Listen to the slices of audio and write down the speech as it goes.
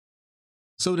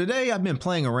So today I've been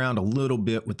playing around a little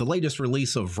bit with the latest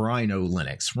release of Rhino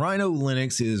Linux. Rhino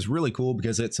Linux is really cool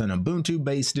because it's an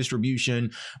Ubuntu-based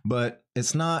distribution, but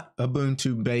it's not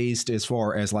Ubuntu-based as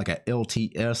far as like a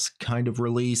LTS kind of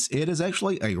release. It is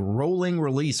actually a rolling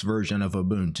release version of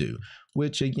Ubuntu,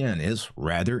 which again is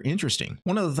rather interesting.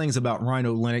 One of the things about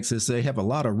Rhino Linux is they have a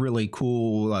lot of really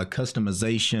cool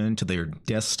customization to their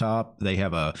desktop. They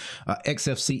have a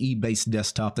XFCE-based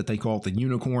desktop that they call the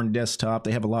Unicorn desktop.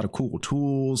 They have a lot of cool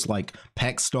tools like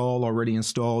Pacstall already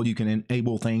installed. You can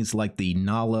enable things like the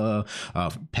Nala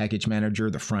package manager,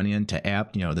 the front end to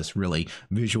app, this really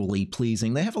visually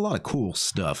pleasing. They have a lot of cool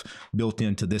stuff built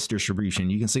into this distribution.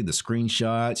 You can see the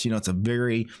screenshots. It's a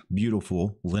very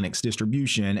beautiful Linux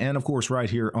distribution. And of course,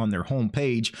 right here on their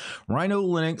homepage, Rhino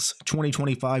Linux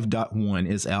 2025.1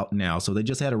 is out now. So they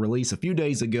just had a release a few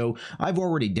days ago. I've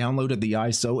already downloaded the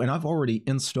ISO and I've already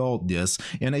installed this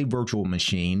in a virtual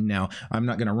machine. Now, I'm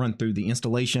not going to run through the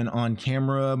installation on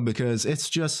camera because it's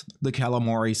just the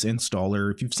Calamares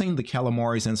installer. If you've seen the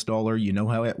Calamares installer, you know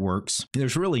how it works.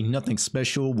 There's really nothing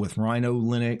special with Rhino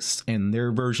Linux and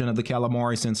their version of the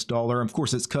Calamares installer. Of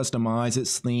course, it's customized,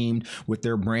 it's themed with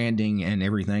their branding and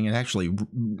everything. It actually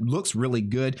looks really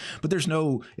good, but there's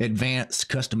no advanced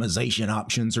customization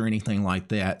options or anything like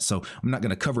that. So I'm not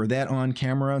going to cover that on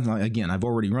camera. Again, I've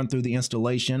already run through the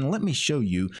installation. Let me show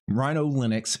you Rhino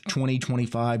Linux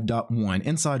 2025.1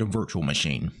 inside a virtual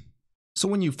machine. So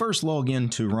when you first log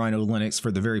into Rhino Linux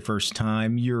for the very first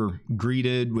time, you're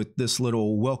greeted with this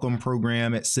little welcome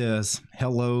program. It says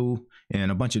hello in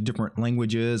a bunch of different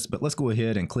languages, but let's go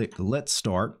ahead and click Let's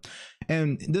Start.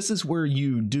 And this is where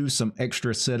you do some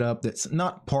extra setup that's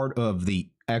not part of the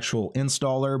actual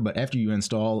installer, but after you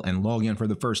install and log in for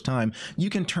the first time, you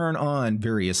can turn on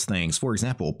various things. For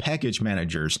example, package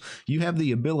managers. You have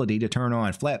the ability to turn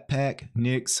on Flatpak,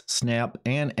 Nix, Snap,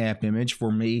 and Appimage.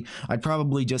 For me, I'd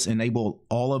probably just enable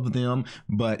all of them,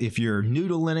 but if you're new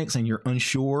to Linux and you're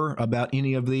unsure about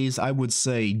any of these, I would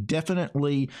say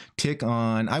definitely tick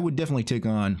on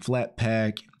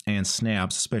Flatpak and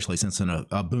Snaps, especially since it's an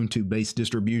Ubuntu-based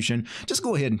distribution. Just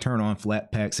go ahead and turn on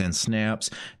Flatpaks and Snaps.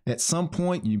 At some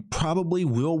point, you probably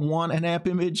will want an app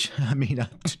image. I mean, I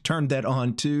turned that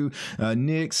on too.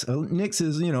 Nix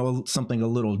is, something a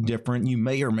little different. You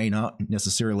may or may not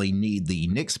necessarily need the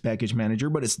Nix package manager,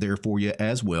 but it's there for you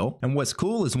as well. And what's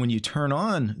cool is when you turn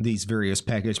on these various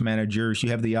package managers,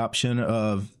 you have the option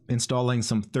of installing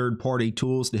some third-party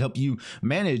tools to help you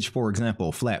manage, for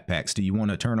example, Flatpaks. Do you want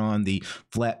to turn on the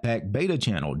Flatpak beta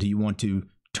channel? Do you want to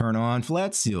turn on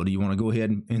Flatseal? Do you want to go ahead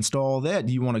and install that?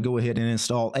 Do you want to go ahead and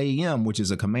install AM, which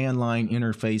is a command line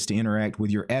interface to interact with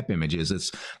your app images?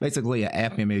 It's basically an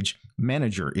app image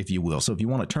manager, if you will. So if you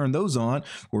want to turn those on,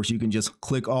 of course, you can just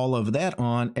click all of that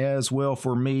on as well.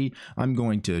 For me, I'm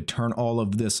going to turn all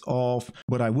of this off,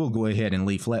 but I will go ahead and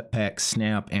leave Flatpak,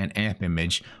 Snap, and App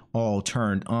Image all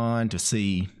turned on to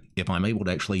see if I'm able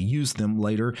to actually use them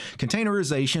later.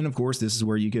 Containerization, of course, this is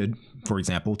where you could, for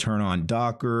example, turn on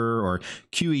Docker or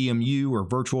QEMU or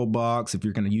VirtualBox. If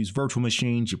you're going to use virtual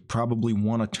machines, you probably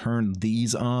want to turn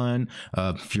these on.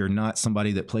 If you're not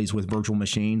somebody that plays with virtual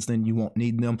machines, then you won't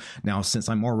need them. Now, since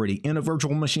I'm already in a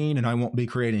virtual machine and I won't be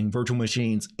creating virtual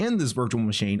machines in this virtual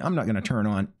machine, I'm not going to turn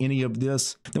on any of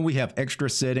this. Then we have extra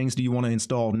settings. Do you want to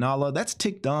install Nala? That's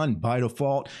ticked on by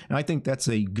default, and I think that's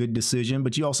a good decision,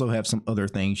 but you also have some other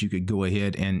things you could go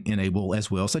ahead and enable as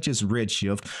well, such as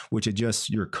Redshift, which adjusts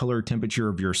your color temperature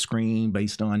of your screen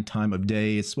based on time of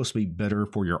day. It's supposed to be better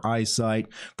for your eyesight.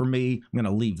 For me, I'm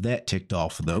going to leave that ticked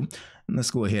off though. And let's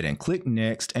go ahead and click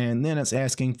next, and then it's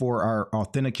asking for our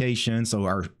authentication, so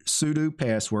our sudo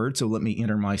password. So let me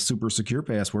enter my super secure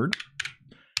password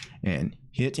and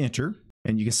hit enter.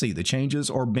 And you can see the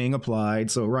changes are being applied.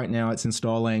 So right now it's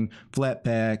installing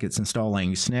Flatpak, it's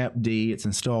installing Snapd, it's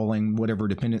installing whatever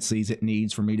dependencies it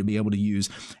needs for me to be able to use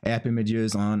app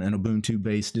images on an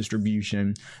Ubuntu-based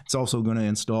distribution. It's also going to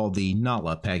install the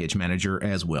Nala package manager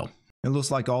as well. It looks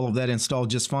like all of that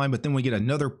installed just fine, but then we get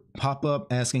another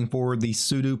pop-up asking for the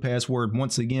sudo password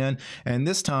once again, and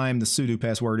this time the sudo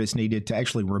password is needed to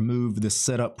actually remove the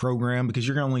setup program because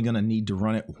you're only going to need to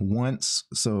run it once.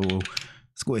 So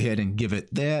let's go ahead and give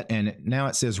it that, and now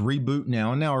it says reboot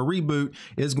now. Now a reboot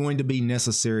is going to be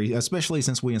necessary, especially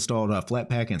since we installed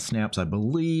Flatpak and Snaps. I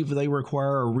believe they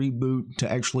require a reboot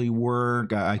to actually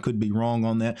work. I could be wrong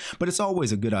on that, but it's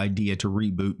always a good idea to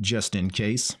reboot just in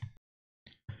case.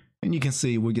 And you can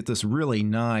see we get this really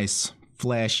nice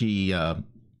flashy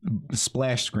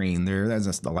splash screen there. That's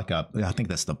just like I think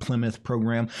that's the Plymouth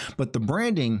program, but the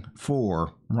branding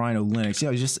for Rhino Linux,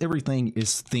 just everything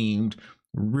is themed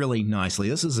really nicely.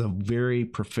 This is a very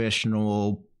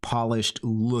professional, polished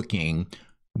looking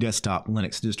desktop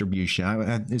Linux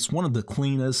distribution. It's one of the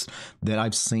cleanest that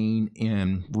I've seen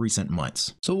in recent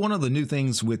months. So one of the new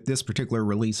things with this particular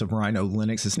release of Rhino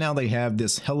Linux is now they have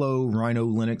this Hello Rhino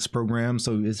Linux program.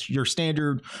 So it's your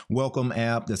standard welcome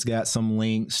app that's got some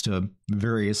links to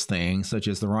various things such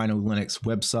as the Rhino Linux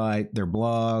website, their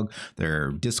blog,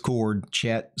 their Discord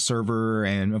chat server,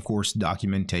 and of course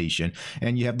documentation.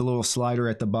 And you have the little slider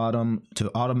at the bottom to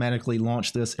automatically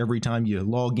launch this every time you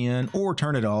log in or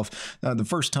turn it off. The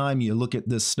first time you look at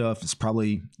this stuff, it's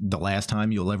probably the last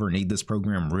time you'll ever need this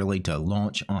program really to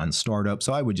launch on startup.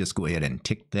 So I would just go ahead and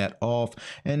tick that off,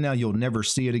 and now you'll never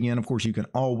see it again. Of course, you can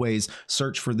always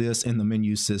search for this in the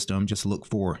menu system. Just look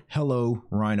for Hello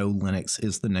Rhino Linux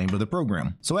is the name of the program.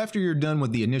 So after you're done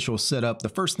with the initial setup, the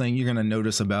first thing you're going to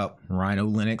notice about Rhino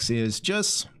Linux is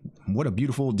just what a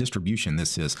beautiful distribution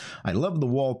this is. I love the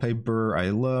wallpaper. I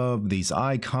love these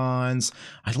icons.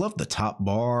 I love the top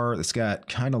bar. It's got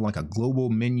kind of like a global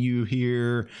menu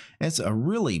here. It's a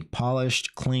really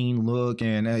polished, clean look,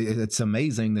 and it's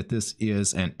amazing that this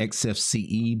is an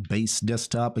XFCE-based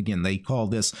desktop. Again, they call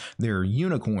this their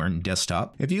Unicorn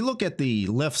desktop. If you look at the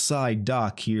left side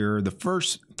dock here, the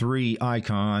first three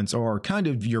icons are kind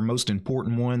of your most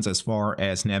important ones as far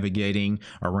as navigating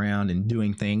around and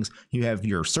doing things. You have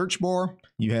your search bar,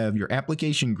 you have your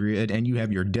application grid, and you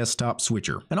have your desktop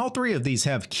switcher. And all three of these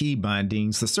have key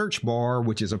bindings. The search bar,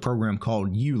 which is a program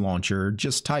called ULauncher,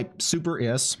 just type Super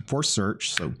S for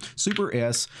search. So Super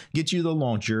S gets you the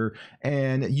launcher,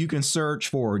 and you can search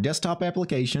for desktop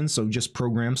applications, so just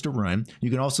programs to run.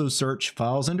 You can also search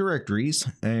files and directories,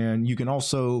 and you can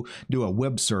also do a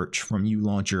web search from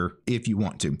ULauncher if you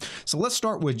want to. So let's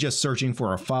start with just searching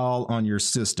for a file on your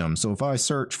system. So if I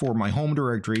search for my home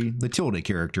directory, the tilde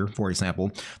character, for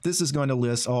example, this is going to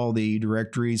list all the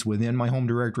directories within my home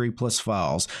directory plus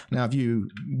files. Now, if you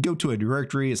go to a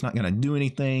directory, it's not going to do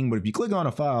anything, but if you click on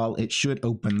a file, it should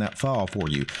open that file for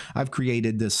you. I've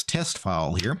created this test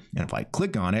file here, and if I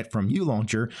click on it from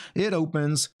ULauncher, it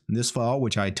opens this file,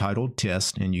 which I titled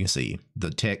test, and you can see the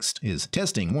text is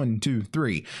testing 1, 2,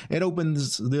 3. It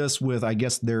opens this with, I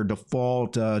guess, their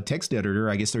default text editor.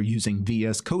 I guess they're using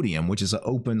VS Codium, which is an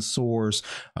open source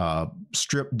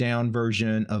stripped down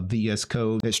version of VS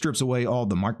Code that strips away all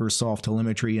the Microsoft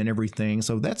telemetry and everything.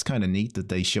 So that's kind of neat that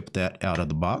they shipped that out of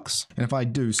the box. And if I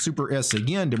do Super S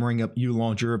again to bring up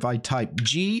ULauncher, if I type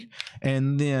G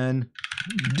and then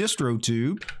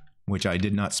DistroTube, which I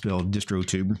did not spell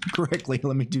DistroTube correctly.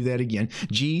 Let me do that again.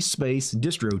 G space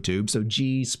DistroTube. So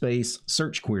G space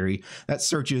search query. That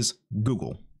searches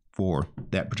Google for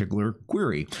that particular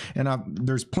query. And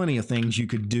there's plenty of things you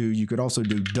could do. You could also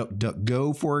do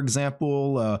DuckDuckGo, for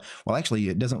example. Well, actually,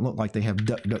 it doesn't look like they have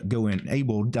DuckDuckGo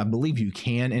enabled. I believe you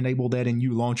can enable that in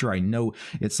ULauncher. I know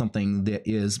it's something that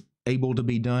is able to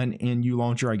be done in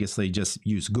ULauncher. I guess they just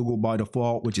use Google by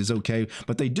default, which is okay.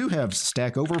 But they do have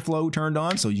Stack Overflow turned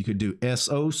on, so you could do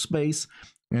SO space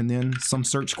and then some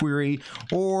search query,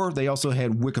 or they also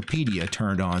had Wikipedia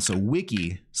turned on. So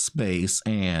wiki space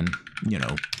and,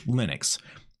 Linux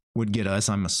would get us,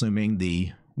 I'm assuming,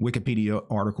 the Wikipedia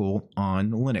article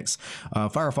on Linux.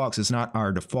 Firefox is not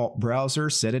our default browser.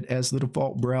 Set it as the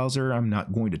default browser. I'm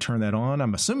not going to turn that on.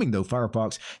 I'm assuming though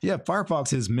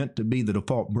Firefox is meant to be the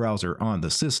default browser on the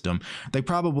system. They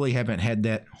probably haven't had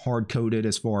that hard coded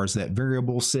as far as that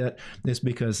variable set. It's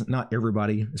because not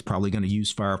everybody is probably going to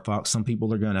use Firefox. Some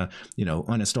people are going to,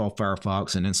 uninstall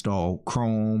Firefox and install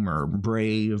Chrome or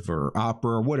Brave or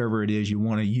Opera or whatever it is you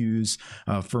want to use.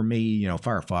 For me,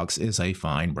 Firefox is a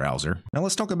fine browser. Now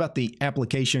let's talk about the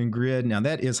application grid. Now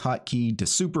that is hotkeyed to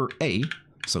Super A.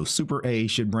 So Super A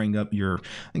should bring up your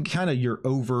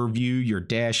overview, your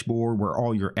dashboard where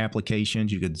all your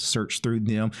applications, you could search through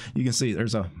them. You can see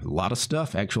there's a lot of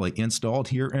stuff actually installed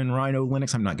here in Rhino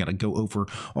Linux. I'm not going to go over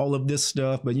all of this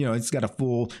stuff, but it's got a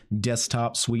full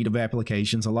desktop suite of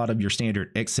applications. A lot of your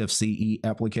standard XFCE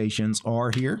applications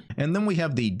are here. And then we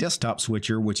have the desktop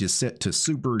switcher, which is set to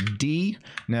Super D.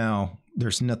 Now,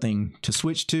 there's nothing to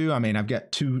switch to. I mean, I've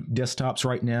got 2 desktops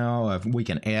right now. We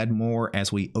can add more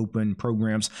as we open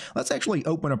programs. Let's actually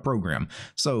open a program.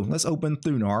 So let's open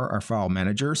Thunar, our file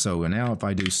manager. So now if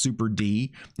I do Super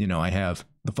D, I have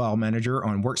the file manager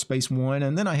on workspace 1,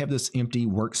 and then I have this empty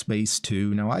workspace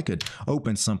 2. Now I could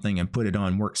open something and put it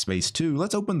on workspace 2.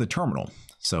 Let's open the terminal.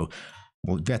 So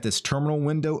We've got this terminal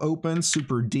window open,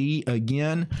 Super D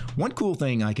again. One cool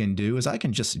thing I can do is I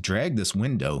can just drag this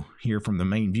window here from the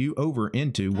main view over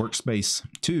into Workspace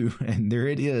 2, and there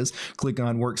it is. Click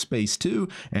on Workspace 2,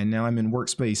 and now I'm in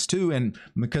Workspace 2, and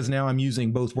because now I'm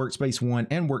using both Workspace 1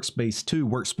 and Workspace 2,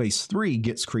 Workspace 3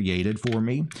 gets created for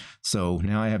me. So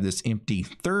now I have this empty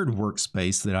third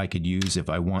workspace that I could use if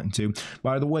I want to.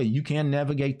 By the way, you can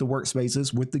navigate the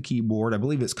workspaces with the keyboard. I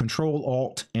believe it's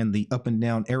Control-Alt and the up and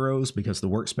down arrows, because the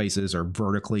workspaces are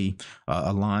vertically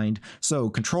aligned. So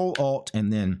Control-Alt and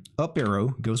then up arrow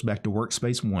goes back to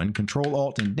Workspace 1.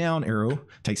 Control-Alt and down arrow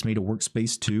takes me to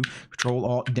Workspace 2.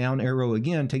 Control-Alt down arrow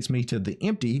again takes me to the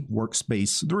empty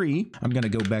Workspace 3. I'm going to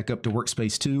go back up to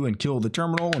Workspace 2 and kill the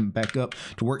terminal, and back up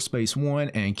to Workspace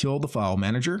 1 and kill the file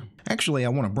manager. Actually, I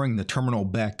want to bring the terminal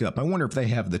back up. I wonder if they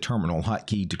have the terminal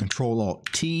hotkey to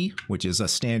Control-Alt-T, which is a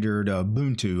standard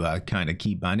Ubuntu kind of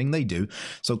key binding. They do.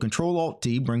 So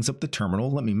Control-Alt-T brings up the terminal.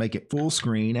 Let me make it full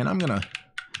screen, and I'm gonna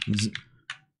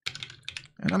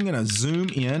zoom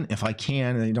in if I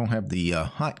can. They don't have the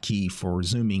hotkey for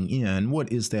zooming in.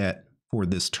 What is that for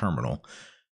this terminal?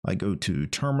 I go to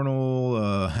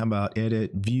Terminal. How about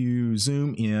Edit, View,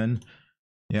 Zoom in?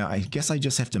 Yeah, I guess I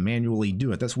just have to manually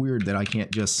do it. That's weird that I can't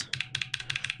just...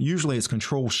 Usually it's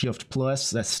Control-Shift+.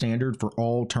 That's standard for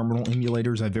all terminal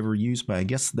emulators I've ever used, but I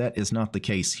guess that is not the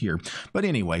case here. But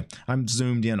anyway, I'm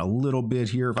zoomed in a little bit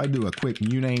here. If I do a quick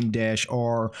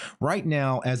uname-R, right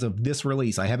now, as of this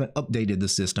release, I haven't updated the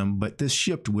system, but this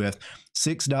shipped with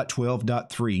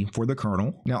 6.12.3 for the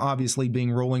kernel. Now, obviously,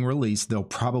 being rolling release, there'll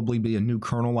probably be a new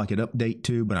kernel I could update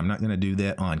to, but I'm not going to do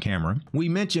that on camera. We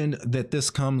mentioned that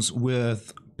this comes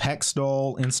with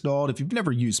Pacstall installed. If you've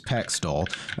never used Pacstall,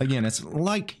 again, it's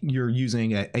like you're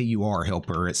using an AUR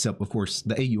helper, except of course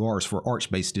the AUR is for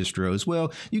Arch-based distros.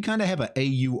 Well, you kind of have an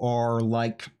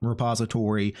AUR-like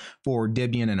repository for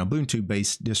Debian and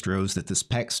Ubuntu-based distros that this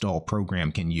Pacstall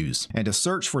program can use. And to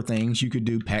search for things, you could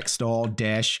do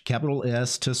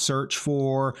Pacstall-S to search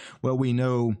for, well, we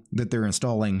know that they're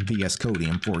installing VS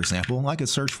Codium, for example. I could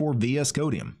search for VS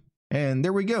Codium. And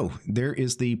there we go. There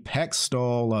is the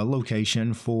Pacstall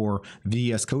location for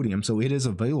VS Codium. So it is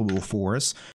available for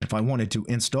us. If I wanted to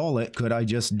install it, could I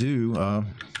just do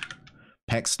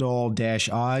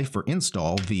Pacstall-I for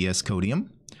install VS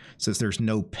Codium? Since there's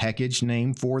no package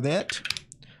name for that.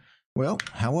 Well,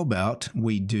 how about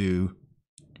we do,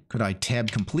 could I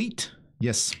tab complete?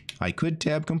 Yes, I could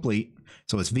tab complete.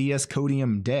 So it's VS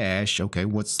Codium dash, okay,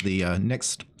 what's the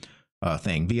next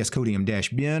thing, VS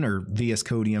Codium-bin or VS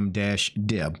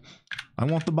Codium-deb. I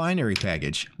want the binary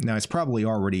package. Now, it's probably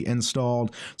already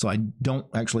installed, so I don't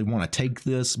actually want to take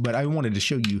this, but I wanted to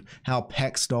show you how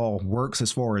Pacstall works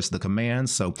as far as the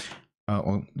commands. So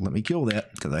well, let me kill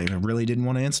that because I really didn't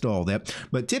want to install that.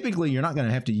 But typically, you're not going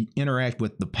to have to interact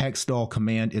with the Pacstall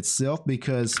command itself,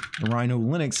 because Rhino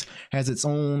Linux has its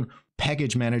own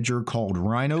package manager called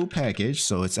Rhino Package.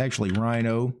 So it's actually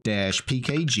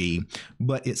Rhino-PKG,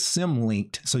 but it's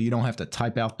sim-linked, so you don't have to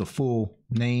type out the full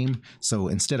name. So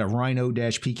instead of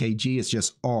Rhino-PKG, it's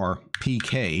just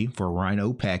RPK for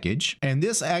Rhino Package. And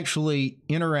this actually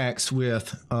interacts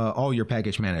with all your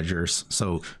package managers.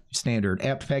 So standard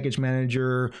apt package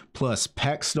manager plus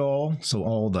Pacstall, so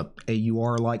all the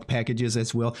AUR-like packages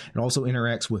as well. It also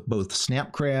interacts with both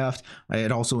Snapcraft.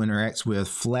 It also interacts with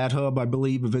FlatHub, I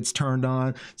believe, if it's turned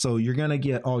on. So you're going to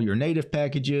get all your native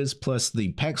packages plus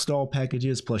the Pacstall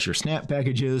packages plus your Snap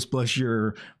packages plus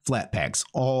your Flatpaks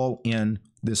all in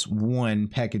this one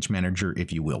package manager,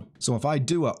 if you will. So if I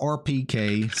do a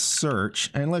RPK search,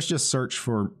 and let's just search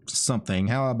for something,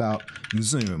 how about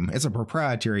Zoom? It's a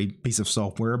proprietary piece of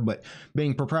software, but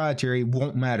being proprietary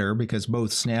won't matter because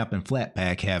both Snap and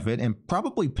Flatpak have it, and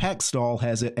probably Pacstall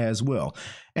has it as well.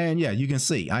 And yeah, you can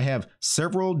see I have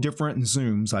several different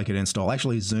Zooms I could install.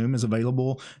 Actually, Zoom is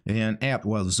available in apt,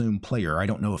 well, Zoom Player. I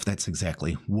don't know if that's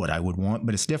exactly what I would want,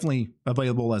 but it's definitely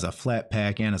available as a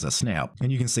Flatpak and as a Snap.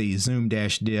 And you can see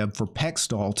Zoom-deb for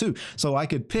Pacstall too. So I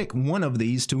could pick one of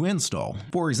these to install.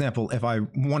 For example, if I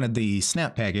wanted the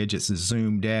Snap package, it's a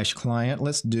Zoom-client.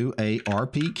 Let's do a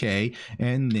RPK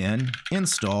and then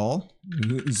install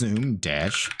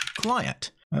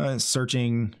Zoom-client.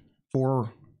 Searching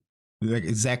for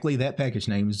exactly that package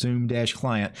name,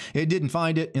 Zoom-client. It didn't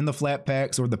find it in the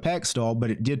Flatpaks or the Pacstall, but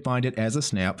it did find it as a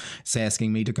Snap. It's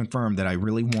asking me to confirm that I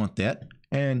really want that.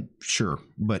 And sure,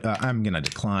 but I'm going to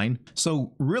decline.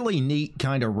 So really neat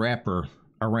kind of wrapper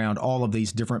around all of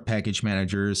these different package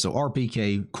managers. So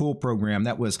RPK, cool program.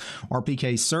 That was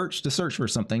RPK search to search for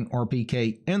something,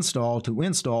 RPK install to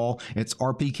install. It's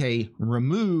RPK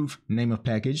remove, name of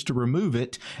package, to remove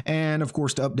it. And of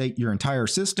course, to update your entire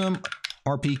system,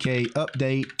 RPK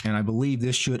update, and I believe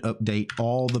this should update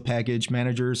all the package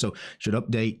managers. So should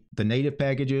update the native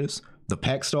packages, the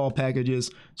Pacstall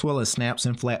packages, as well as snaps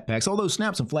and flatpaks. Although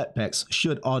snaps and flatpaks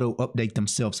should auto update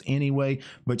themselves anyway,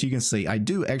 but you can see I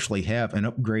do actually have an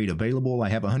upgrade available. I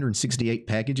have 168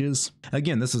 packages.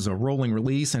 Again, this is a rolling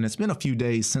release, and it's been a few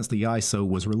days since the ISO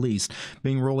was released.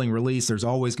 Being rolling release, there's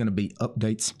always going to be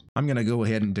updates. I'm going to go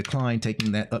ahead and decline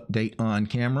taking that update on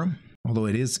camera. Although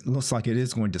looks like it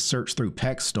is going to search through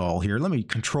Pacstall here. Let me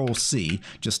Control C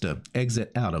just to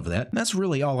exit out of that. That's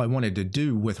really all I wanted to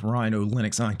do with Rhino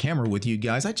Linux on camera with you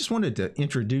guys. I just wanted to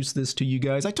introduce this to you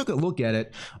guys. I took a look at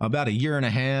it about a year and a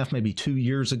half, maybe 2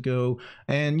 years ago.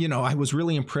 And, you know, I was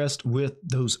really impressed with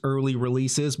those early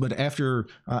releases. But after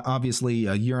obviously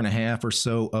a year and a half or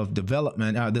so of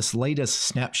development, this latest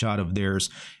snapshot of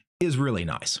theirs is really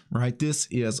nice, right? This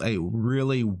is a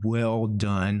really well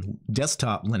done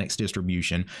desktop Linux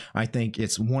distribution. I think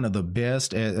it's one of the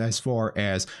best as far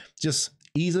as just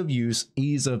ease of use,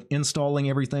 ease of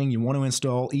installing everything you want to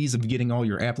install, ease of getting all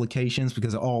your applications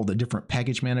because of all the different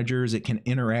package managers it can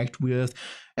interact with.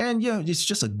 And yeah, it's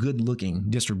just a good looking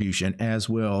distribution as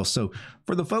well. So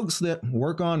for the folks that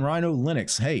work on Rhino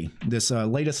Linux, hey, this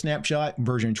latest snapshot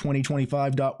version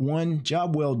 2025.1,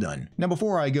 job well done. Now,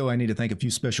 before I go, I need to thank a few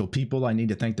special people. I need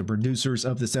to thank the producers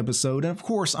of this episode. And of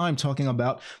course, I'm talking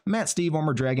about Matt, Steve,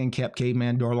 Armor Dragon, Cap,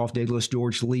 Caveman, Darloff, Daedalus,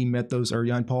 George, Lee, Methos,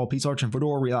 Urian, Paul, Peace Arch, and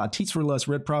Fedora, Riyadh, Teats for Less,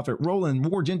 Red Prophet, Roland,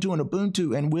 War, Gentoo, and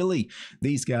Ubuntu, and Willie.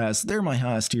 These guys, they're my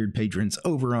highest tiered patrons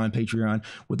over on Patreon.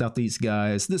 Without these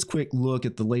guys, this quick look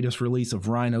at the latest release of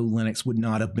Rhino Linux would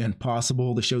not have been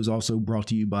possible. The show's also brought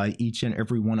to you by each and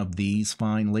every one of these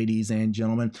fine ladies and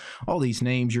gentlemen. All these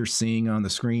names you're seeing on the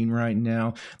screen right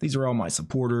now, these are all my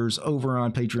supporters over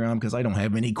on Patreon because I don't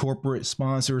have any corporate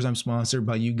sponsors. I'm sponsored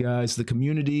by you guys, the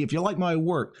community. If you like my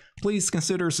work, please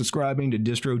consider subscribing to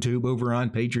DistroTube over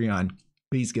on Patreon.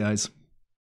 Peace, guys.